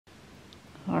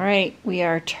All right, we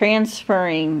are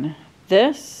transferring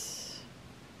this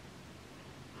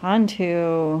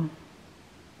onto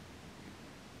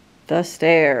the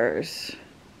stairs.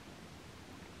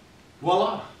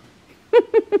 Voila!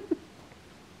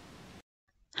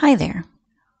 Hi there,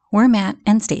 we're Matt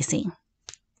and Stacy.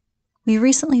 We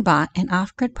recently bought an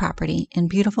off-grid property in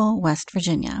beautiful West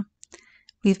Virginia.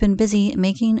 We've been busy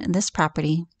making this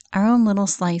property our own little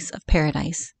slice of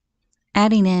paradise,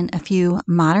 adding in a few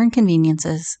modern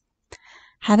conveniences,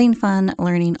 having fun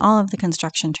learning all of the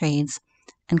construction trades,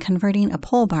 and converting a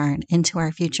pole barn into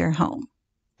our future home.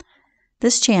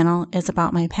 This channel is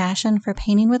about my passion for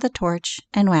painting with a torch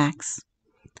and wax,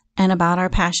 and about our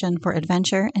passion for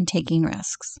adventure and taking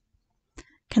risks.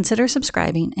 Consider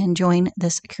subscribing and join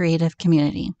this creative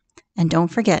community. And don't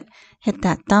forget, hit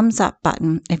that thumbs up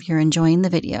button if you're enjoying the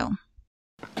video.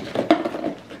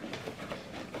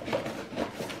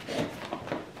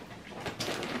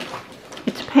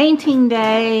 It's painting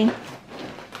day.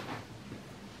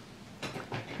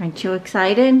 Aren't you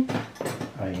excited?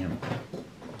 I am.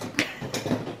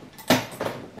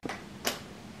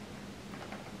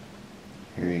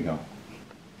 Here you go.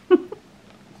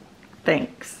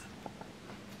 Thanks.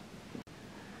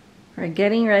 We're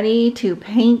getting ready to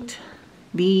paint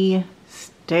the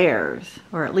stairs,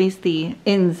 or at least the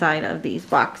inside of these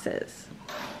boxes.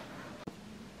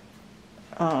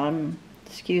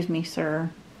 Excuse me, sir.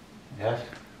 Yes?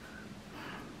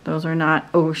 Those are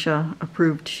not OSHA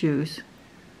approved shoes.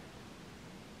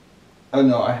 Oh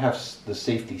no, I have the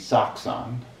safety socks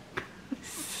on,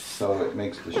 so it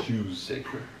makes the shoes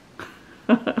safer.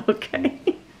 Okay.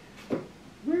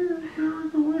 Wiggle,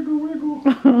 wiggle,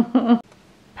 wiggle.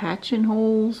 Patching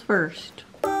holes first.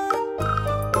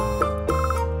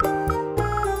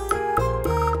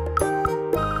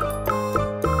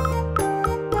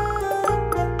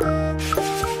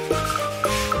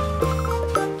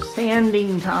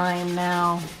 Sanding time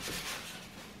now.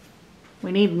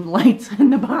 We need lights in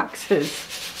the boxes.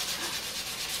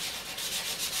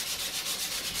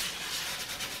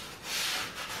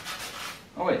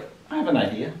 Oh wait, I have an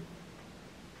idea.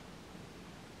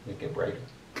 Make it brighter.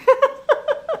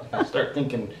 If I start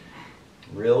thinking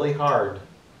really hard,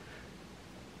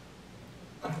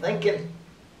 I'm thinking,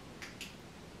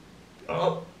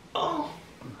 oh,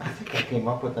 I think I came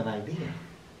up with an idea.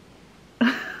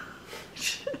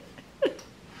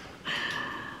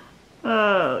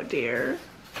 Oh dear.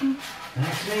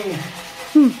 That's me.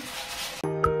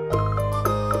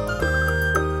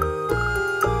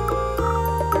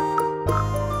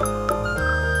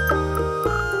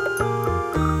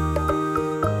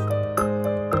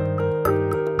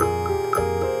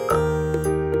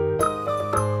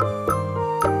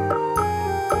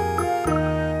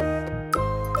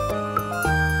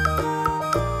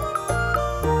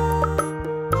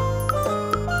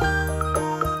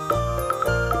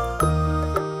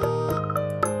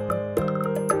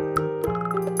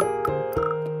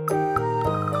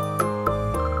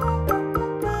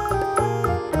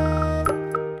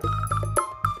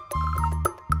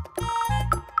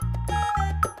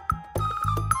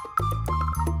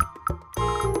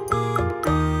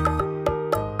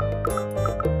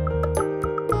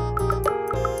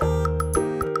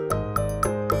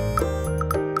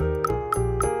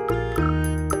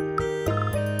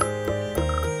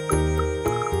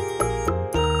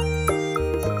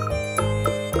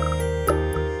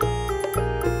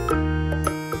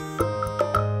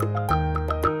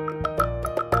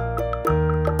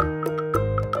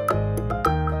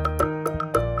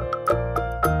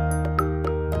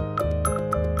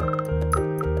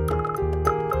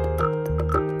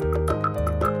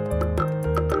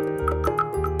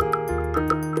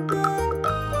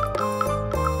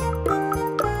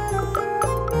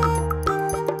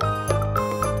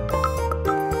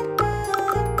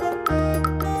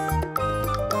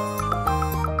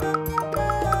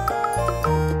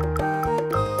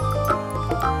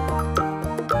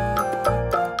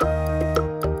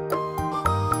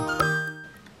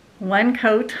 One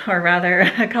coat, or rather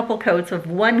a couple coats of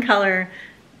one color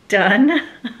done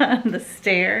on the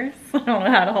stairs. I don't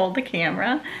know how to hold the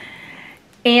camera.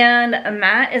 And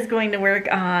Matt is going to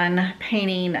work on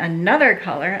painting another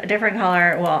color, a different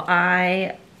color, while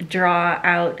I draw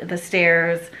out the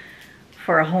stairs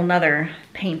for a whole nother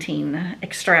painting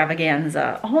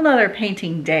extravaganza, a whole nother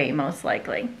painting day, most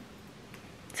likely.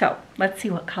 So let's see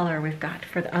what color we've got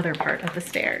for the other part of the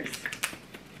stairs.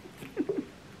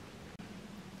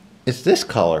 It's this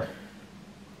color.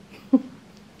 Is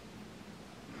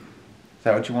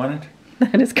that what you wanted?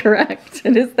 That is correct.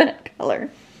 It is that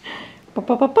color.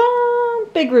 Ba-ba-ba-ba.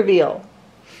 Big reveal.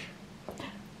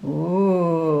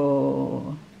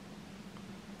 Ooh.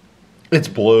 It's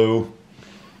blue.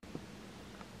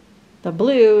 The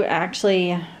blue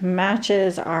actually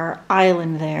matches our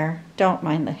island there. Don't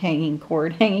mind the hanging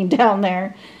cord hanging down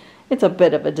there. It's a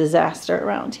bit of a disaster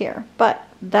around here, but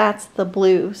that's the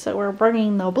blue. So we're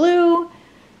bringing the blue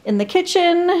in the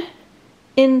kitchen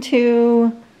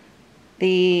into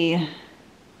the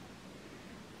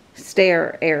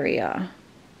stair area.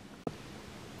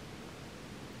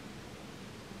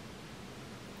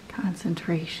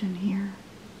 Concentration here.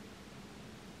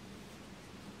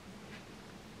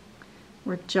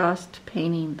 We're just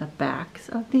painting the backs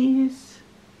of these.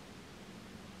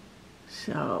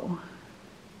 So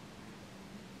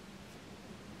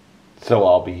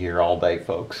I'll be here all day,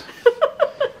 folks.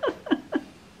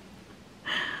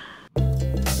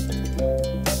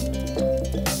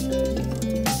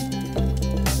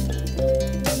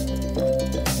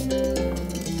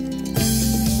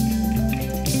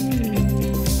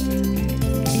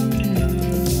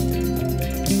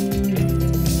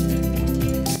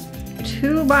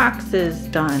 2 boxes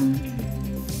done.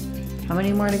 How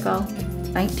many more to go?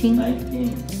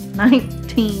 19?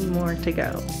 19 more to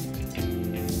go.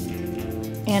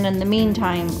 And in the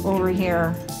meantime, over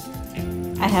here,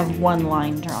 I have 1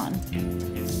 line drawn.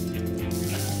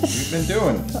 What have you been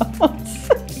doing?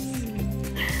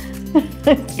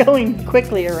 It's going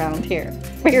quickly around here.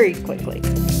 Very quickly.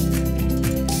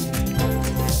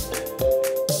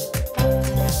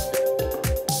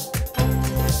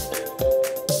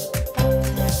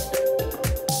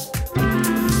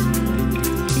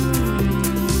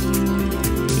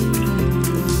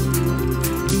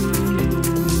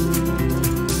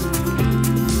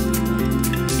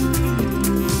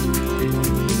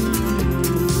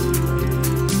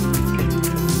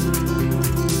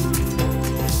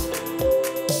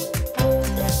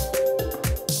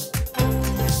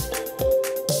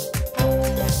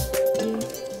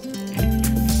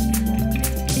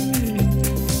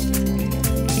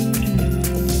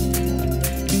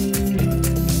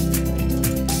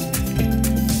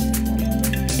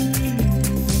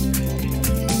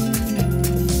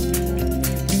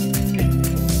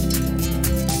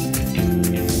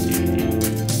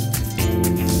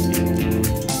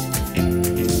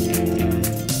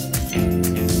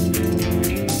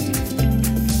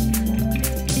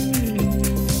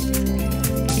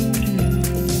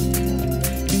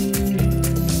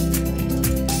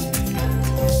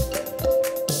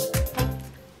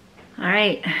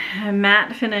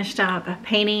 Matt finished up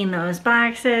painting those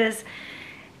boxes,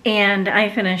 and I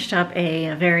finished up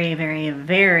a very, very,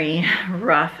 very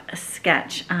rough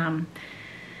sketch. I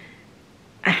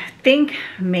think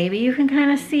maybe you can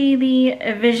kind of see the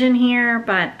vision here,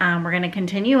 but we're going to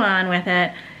continue on with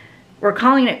it. We're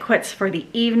calling it quits for the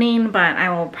evening, but I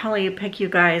will probably pick you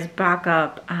guys back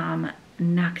up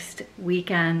next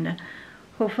weekend.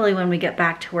 Hopefully when we get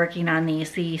back to working on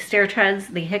these. The stair treads,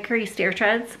 the hickory stair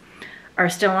treads, are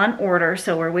still on order,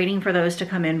 so we're waiting for those to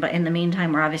come in, but in the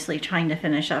meantime we're obviously trying to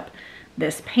finish up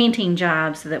this painting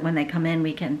job so that when they come in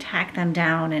we can tack them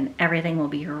down and everything will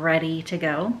be ready to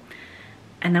go.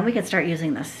 And then we can start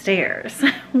using the stairs,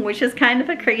 which is kind of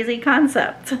a crazy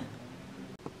concept.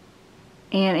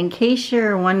 And in case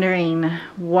you're wondering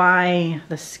why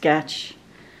the sketch,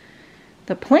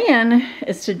 the plan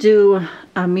is to do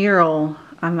a mural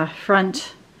on the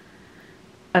front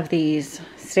of these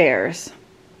stairs.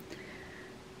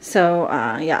 So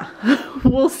yeah,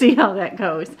 we'll see how that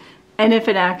goes and if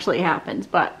it actually happens,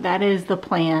 but that is the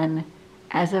plan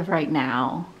as of right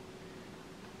now.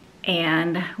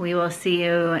 And we will see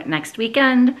you next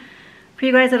weekend. For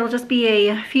you guys, it'll just be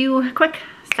a few quick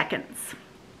seconds.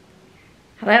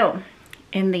 Hello,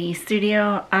 in the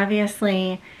studio,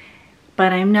 obviously,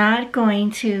 but I'm not going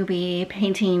to be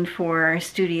painting for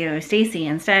Studio Stacy.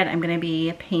 Instead, I'm going to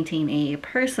be painting a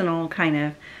personal kind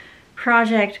of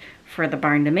project for the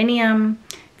Barndominium.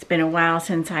 It's been a while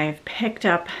since I've picked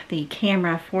up the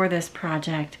camera for this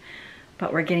project,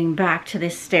 but we're getting back to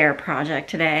this stair project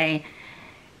today.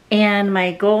 And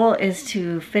my goal is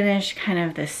to finish kind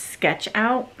of this sketch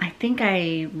out. I think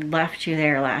I left you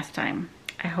there last time.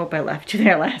 I hope I left you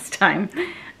there last time.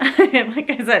 Like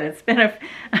I said, it's been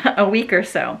a week or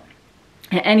so.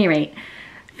 At any rate,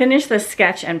 finish the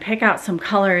sketch and pick out some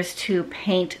colors to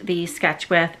paint the sketch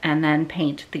with and then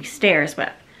paint the stairs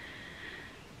with.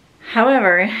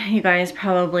 However, you guys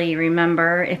probably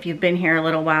remember, if you've been here a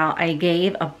little while, I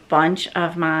gave a bunch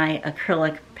of my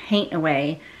acrylic paint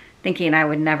away thinking I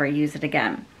would never use it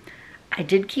again. I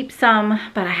did keep some,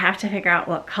 but I have to figure out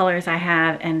what colors I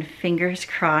have, and fingers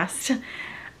crossed,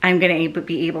 I'm going to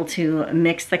be able to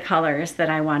mix the colors that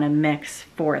I want to mix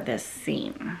for this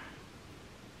scene.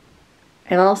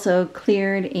 I've also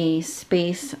cleared a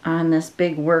space on this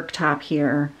big worktop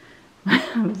here.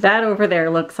 That over there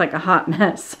looks like a hot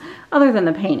mess, other than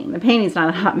the painting. The painting's not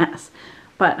a hot mess,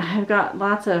 but I've got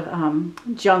lots of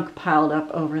junk piled up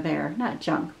over there. Not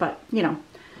junk, but you know,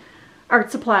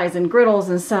 art supplies and griddles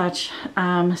and such,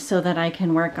 so that I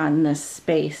can work on this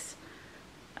space.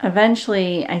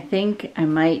 Eventually, I think I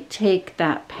might take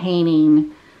that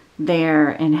painting there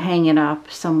and hang it up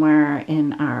somewhere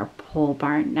in our pole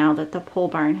barn, now that the pole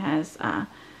barn has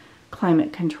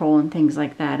climate control and things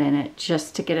like that in it,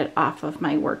 just to get it off of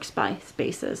my work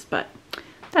spaces. But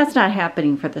that's not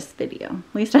happening for this video.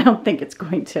 At least I don't think it's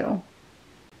going to.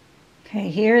 Okay,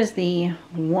 here's the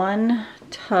one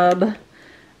tub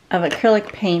of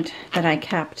acrylic paint that I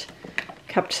kept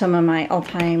some of my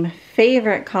all-time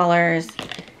favorite colors,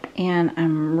 and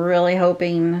I'm really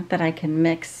hoping that I can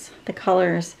mix the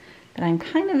colors that I'm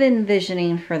kind of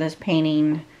envisioning for this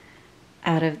painting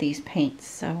out of these paints.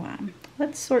 So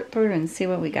let's sort through and see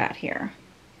what we got here.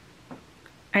 All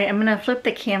right, I'm gonna flip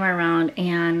the camera around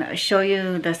and show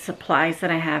you the supplies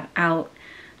that I have out,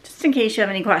 just in case you have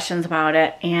any questions about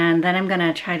it. And then I'm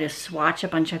gonna try to swatch a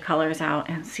bunch of colors out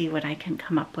and see what I can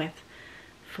come up with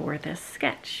for this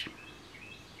sketch.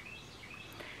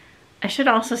 I should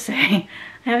also say,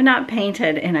 I have not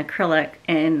painted in acrylic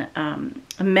in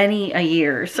many a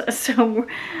years, so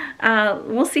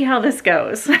we'll see how this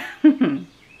goes.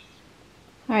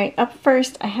 All right, up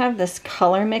first I have this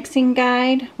color mixing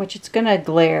guide, which it's gonna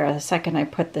glare the second I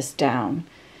put this down.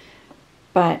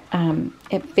 But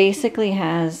it basically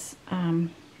has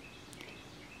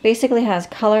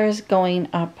colors going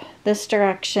up this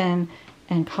direction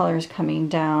and colors coming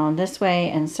down this way.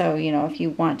 And so, you know, if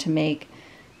you want to make,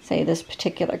 say, this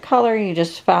particular color, you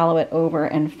just follow it over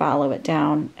and follow it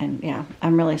down. And yeah,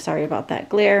 I'm really sorry about that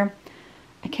glare.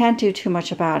 I can't do too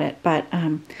much about it, but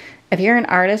if you're an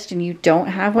artist and you don't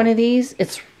have one of these,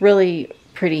 it's really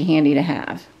pretty handy to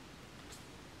have.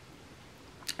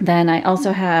 Then I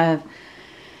also have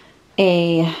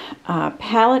a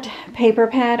palette paper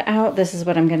pad out. This is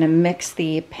what I'm going to mix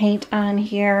the paint on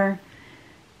here.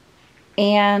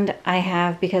 And I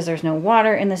have, because there's no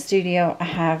water in the studio, I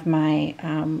have my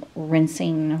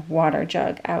rinsing water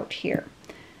jug out here.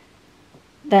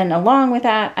 Then along with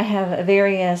that, I have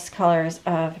various colors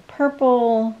of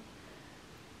purple,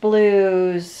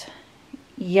 blues,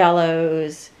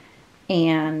 yellows,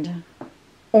 and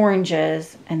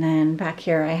oranges. And then back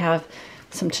here I have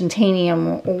some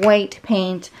titanium white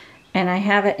paint, and I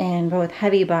have it in both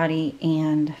heavy body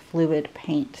and fluid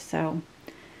paint. So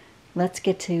let's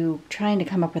get to trying to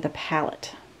come up with a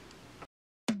palette.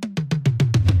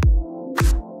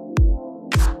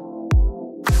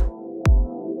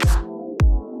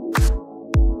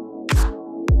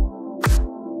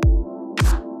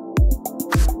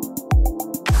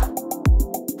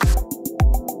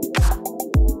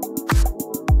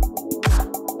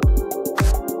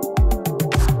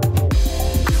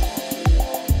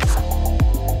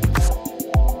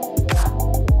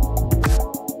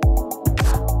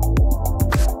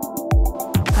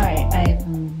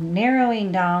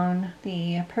 Down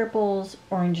the purples,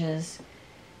 oranges,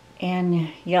 and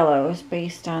yellows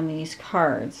based on these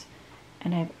cards,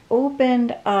 and I've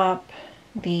opened up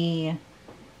the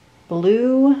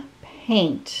blue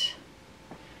paint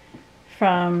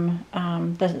from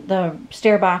the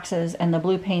stair boxes and the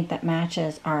blue paint that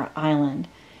matches our island.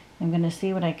 I'm going to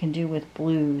see what I can do with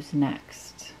blues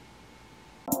next.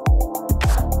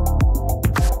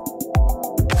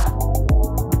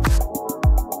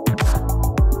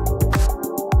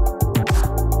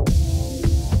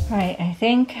 Alright, I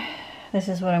think this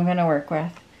is what I'm going to work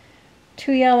with.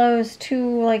 2 yellows,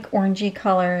 2 like orangey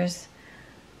colors,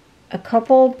 a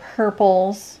couple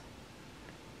purples,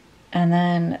 and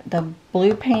then the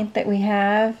blue paint that we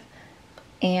have,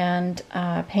 and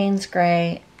Payne's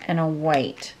gray, and a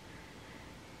white.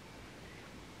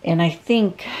 And I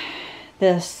think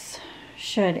this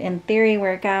should, in theory,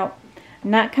 work out.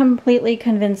 I'm not completely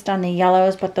convinced on the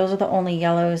yellows, but those are the only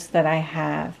yellows that I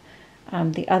have.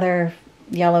 The other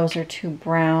yellows are too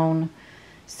brown,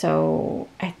 so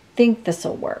I think this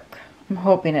will work. I'm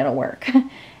hoping it'll work.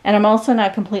 And I'm also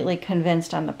not completely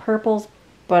convinced on the purples,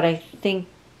 but I think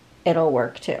it'll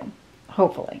work too,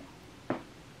 hopefully.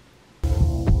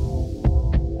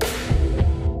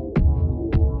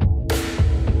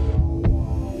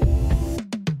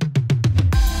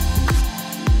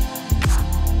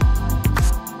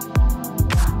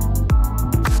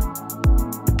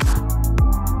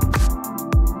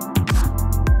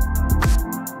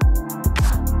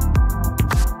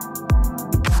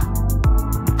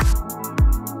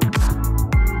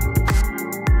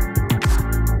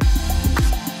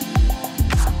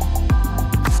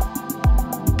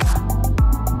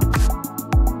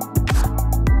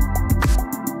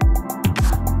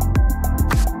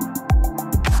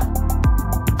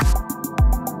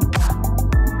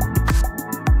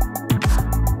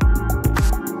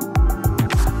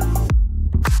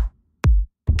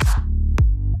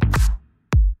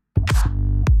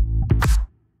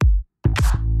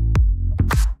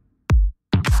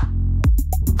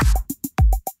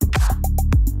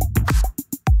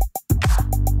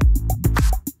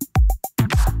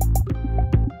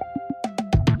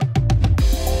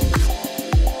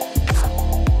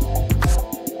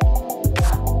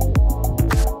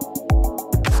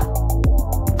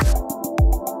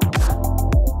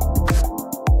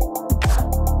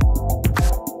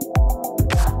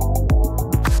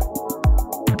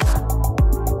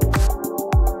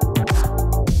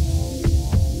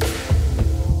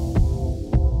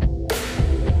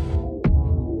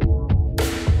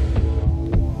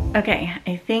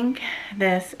 think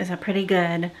this is a pretty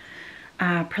good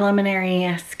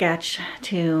preliminary sketch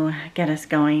to get us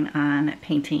going on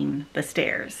painting the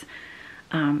stairs.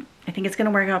 I think it's going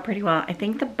to work out pretty well. I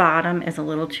think the bottom is a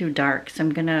little too dark, so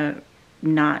I'm going to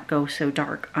not go so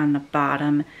dark on the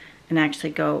bottom and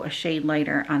actually go a shade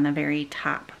lighter on the very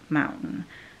top mountain.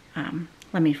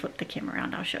 Let me flip the camera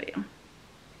around, I'll show you.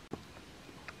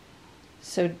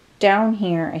 So down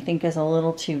here I think is a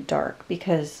little too dark,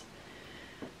 because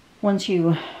once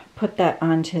you put that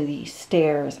onto the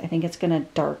stairs, I think it's going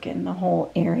to darken the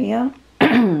whole area.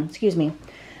 Excuse me.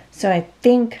 So I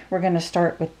think we're going to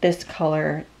start with this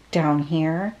color down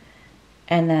here,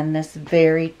 and then this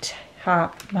very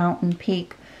top mountain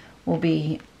peak will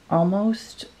be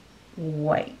almost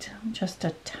white, just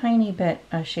a tiny bit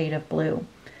a shade of blue.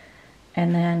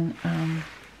 And then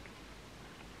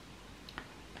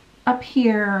up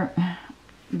here,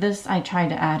 this I tried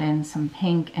to add in some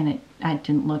pink, and it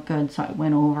didn't look good, so I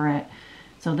went over it.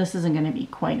 So this isn't going to be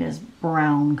quite as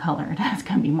brown colored. It's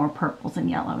going to be more purples and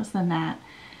yellows than that.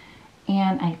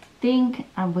 And I think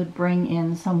I would bring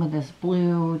in some of this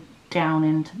blue down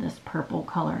into this purple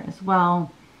color as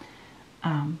well.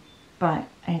 But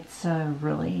it's a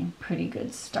really pretty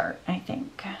good start, I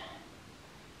think.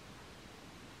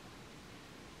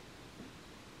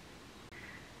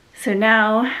 So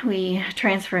now we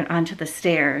transfer it onto the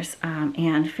stairs,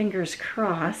 and fingers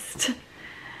crossed,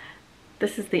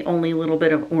 this is the only little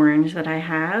bit of orange that I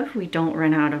have. We don't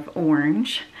run out of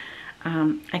orange.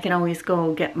 I can always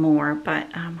go get more,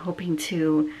 but I'm hoping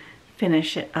to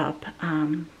finish it up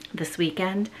this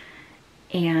weekend.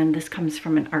 And this comes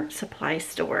from an art supply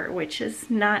store, which is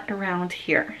not around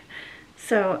here.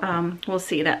 So we'll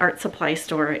see. That art supply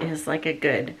store is like a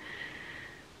good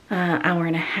hour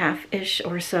and a half-ish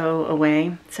or so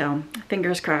away. So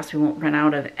fingers crossed we won't run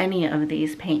out of any of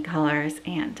these paint colors,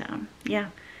 and yeah,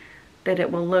 that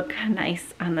it will look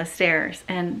nice on the stairs.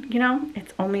 And you know,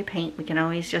 it's only paint. We can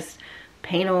always just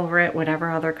paint over it whatever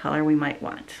other color we might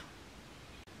want.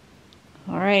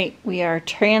 All right, we are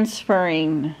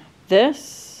transferring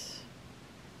this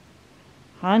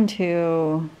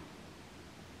onto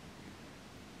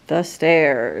the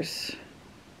stairs.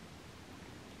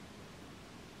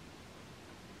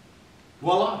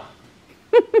 Voila!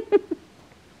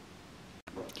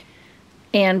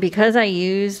 And because I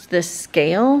used this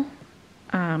scale,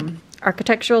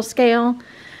 architectural scale,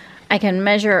 I can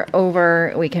measure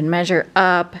over, we can measure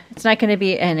up. It's not going to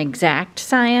be an exact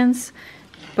science,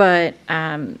 but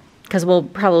because we'll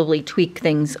probably tweak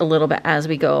things a little bit as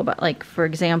we go. But like, for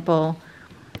example,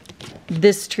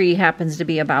 this tree happens to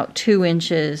be about 2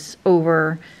 inches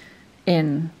over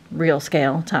in real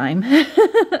scale time,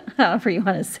 however you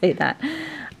want to say that,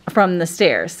 from the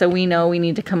stairs. So we know we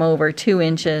need to come over 2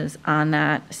 inches on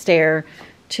that stair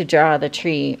to draw the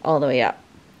tree all the way up.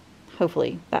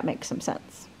 Hopefully that makes some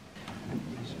sense.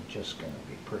 These are just going to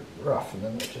be pretty rough, and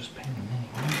then we'll just paint them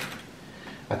anyway.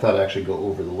 I thought I'd actually go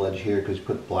over the ledge here, because you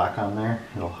put black on there,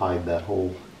 it'll hide that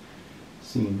whole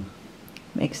seam.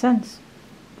 Makes sense.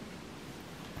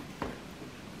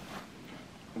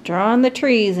 Drawing the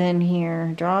trees in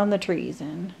here, drawing the trees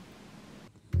in.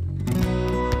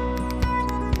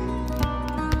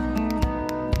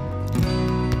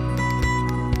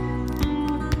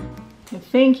 I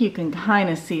think you can kind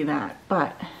of see that,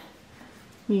 but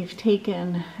we've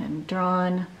taken and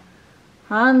drawn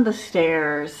on the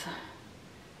stairs,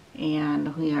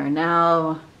 and we are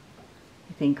now,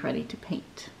 I think, ready to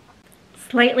paint.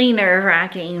 Slightly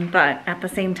nerve-wracking, but at the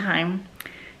same time,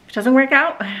 if it doesn't work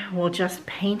out, we'll just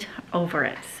paint over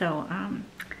it. So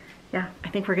yeah, I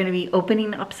think we're going to be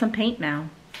opening up some paint now.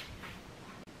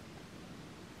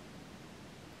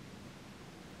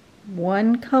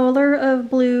 One color of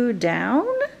blue down,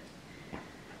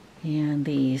 and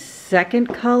the second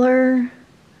color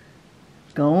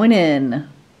going in.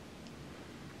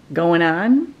 Going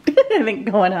on? I think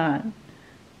going on.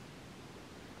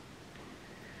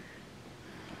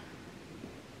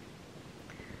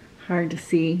 Hard to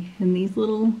see in these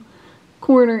little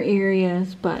corner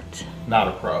areas, but Not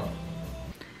a problem.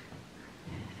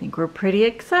 I think we're pretty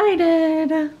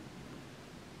excited.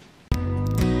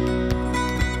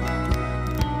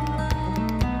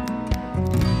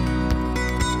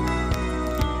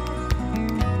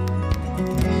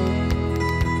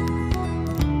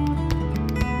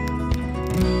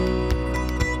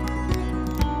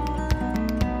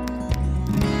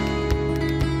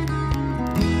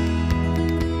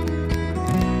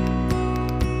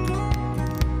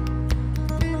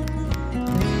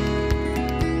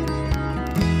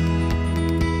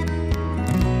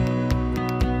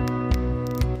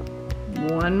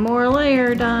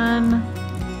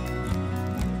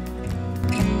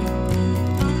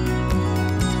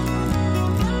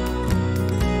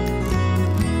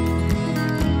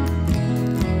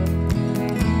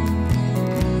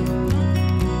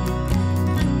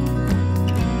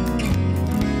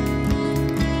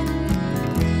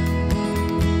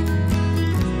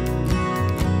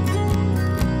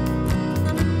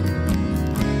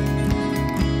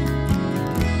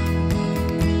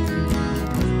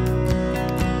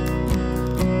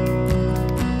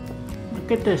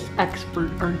 at this expert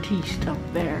artiste up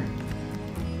there.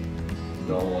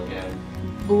 Don't look at it.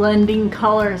 Blending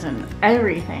colors and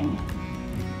everything.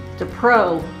 It's a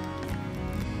pro.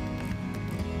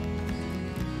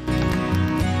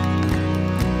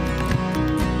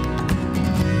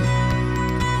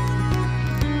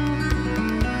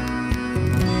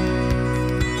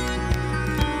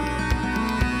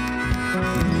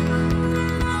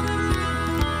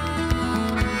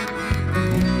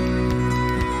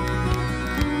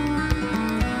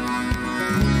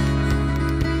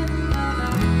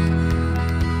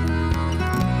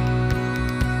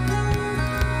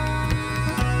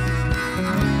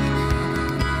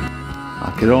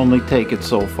 Could only take it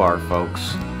so far,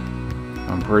 folks.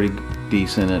 I'm pretty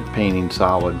decent at painting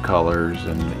solid colors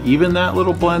and even that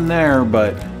little blend there,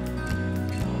 but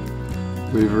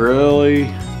we've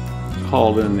really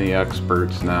called in the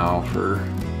experts now for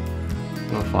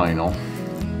the final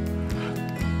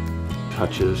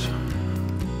touches.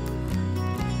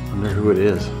 Wonder who it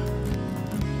is.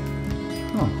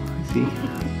 Oh, I see.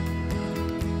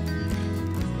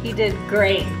 He did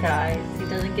great, guys. He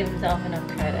doesn't give himself enough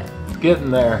credit.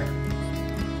 Getting there.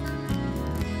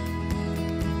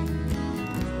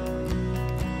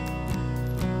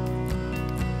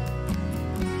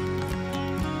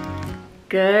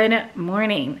 Good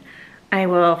morning. I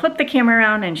will flip the camera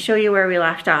around and show you where we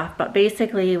left off, but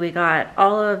basically we got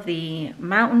all of the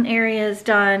mountain areas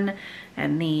done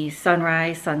and the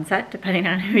sunrise, sunset, depending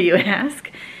on who you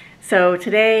ask. So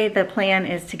today the plan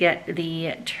is to get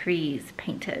the trees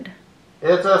painted.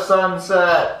 It's a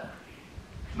sunset.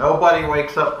 Nobody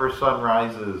wakes up for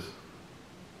sunrises.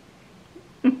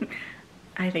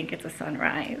 I think it's a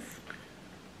sunrise.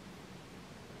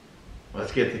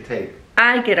 Let's get the tape.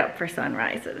 I get up for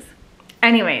sunrises.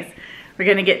 Anyways, we're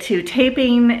gonna get to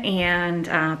taping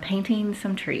and painting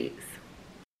some trees.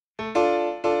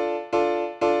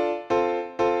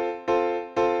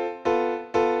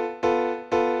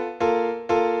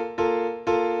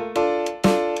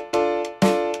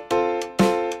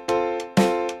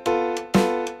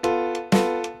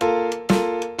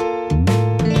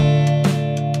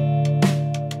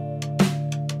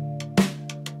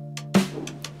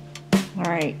 All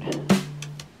right,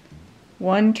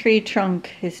 one tree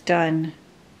trunk is done.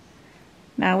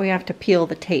 Now we have to peel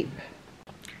the tape.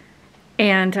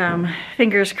 And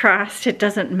fingers crossed it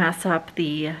doesn't mess up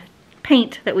the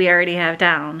paint that we already have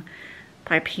down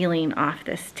by peeling off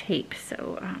this tape.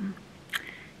 So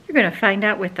you're gonna find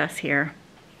out with us here.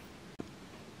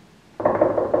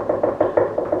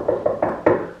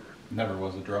 Never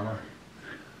was a drummer.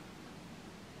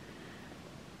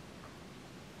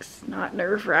 It's not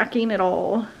nerve-wracking at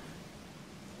all.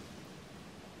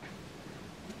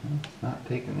 Not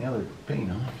taking the other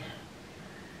paint off.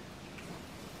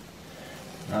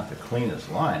 Not the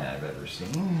cleanest line I've ever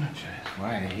seen, which is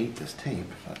why I hate this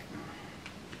tape.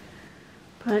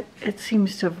 But it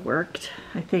seems to have worked,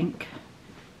 I think.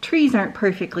 Trees aren't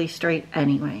perfectly straight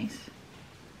anyways.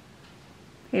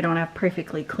 They don't have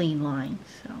perfectly clean lines,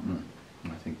 so.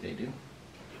 I think they do.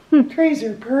 Trees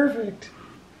are perfect.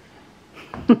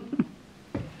 Make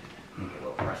a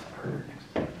little press of her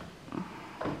next time.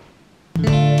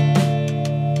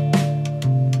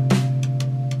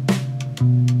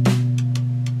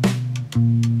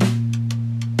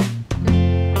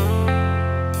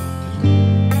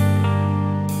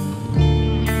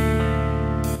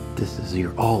 This is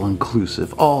your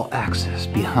all-inclusive, all-access,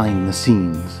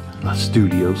 behind-the-scenes,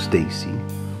 Studio Stacy.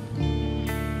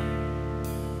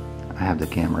 I have the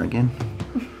camera again.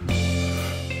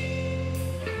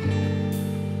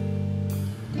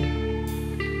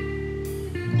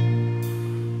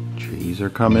 Trees are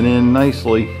coming in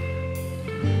nicely.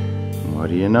 What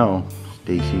do you know?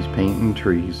 Stacy's painting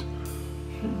trees.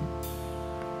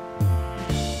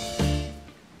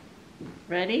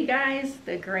 Ready, guys?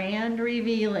 The grand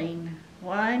revealing.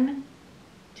 1,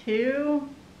 2,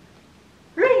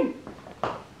 3.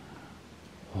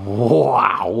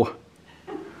 Wow!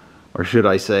 Or should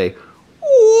I say,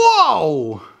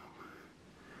 whoa!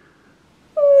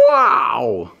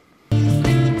 Wow!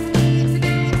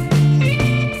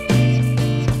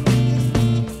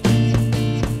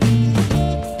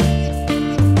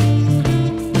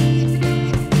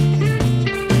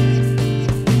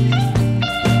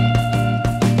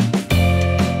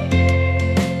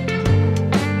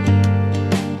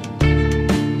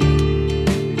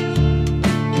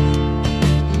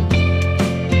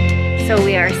 So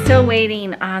we are still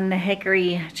waiting on the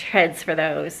hickory treads for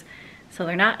those. So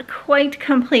they're not quite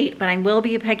complete, but I will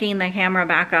be picking the camera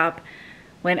back up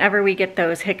whenever we get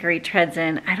those hickory treads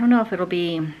in. I don't know if it'll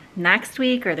be next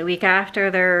week or the week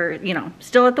after. They're, you know,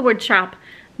 still at the wood shop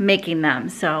making them.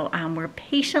 So we're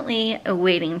patiently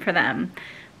waiting for them.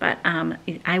 But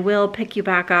I will pick you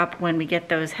back up when we get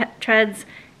those treads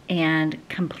and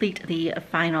complete the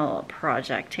final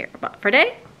project here. But for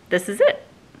today, this is it.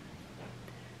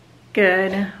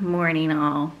 Good morning,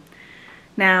 all.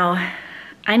 Now,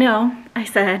 I know I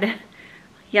said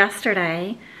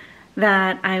yesterday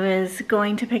that I was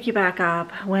going to pick you back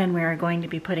up when we were going to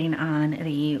be putting on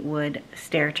the wood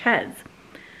stair treads.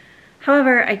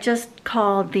 However, I just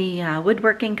called the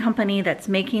woodworking company that's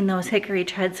making those hickory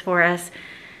treads for us,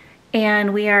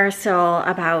 and we are still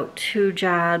about 2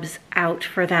 jobs out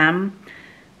for them,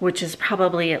 which is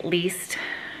probably at least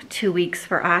 2 weeks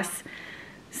for us.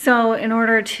 So in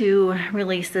order to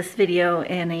release this video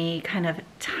in a kind of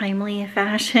timely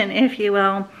fashion, if you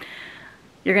will,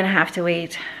 you're gonna have to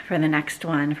wait for the next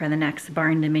one, for the next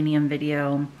Barndominium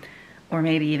video, or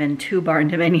maybe even 2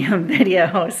 Barndominium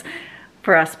videos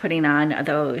for us putting on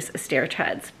those stair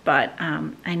treads. But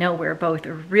I know we're both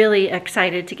really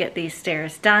excited to get these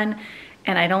stairs done,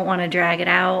 and I don't want to drag it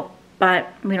out,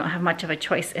 but we don't have much of a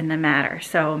choice in the matter.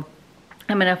 So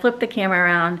I'm going to flip the camera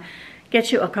around,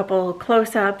 get you a couple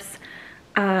close-ups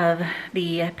of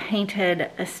the painted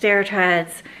stair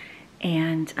treads,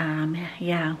 and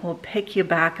yeah, we'll pick you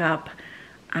back up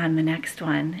on the next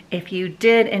one. If you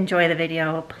did enjoy the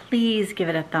video, please give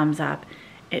it a thumbs up.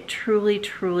 It truly,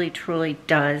 truly, truly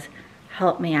does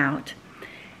help me out.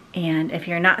 And if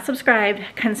you're not subscribed,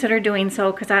 consider doing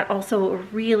so, because that also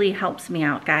really helps me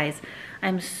out, guys.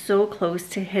 I'm so close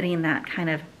to hitting that kind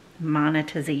of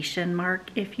monetization mark,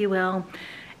 if you will.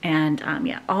 And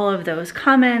yeah, all of those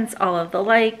comments, all of the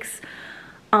likes,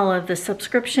 all of the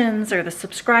subscriptions or the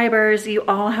subscribers, you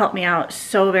all help me out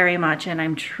so very much, and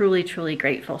I'm truly, truly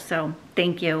grateful. So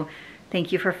thank you.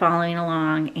 Thank you for following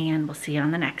along, and we'll see you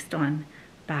on the next one.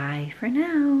 Bye for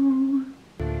now.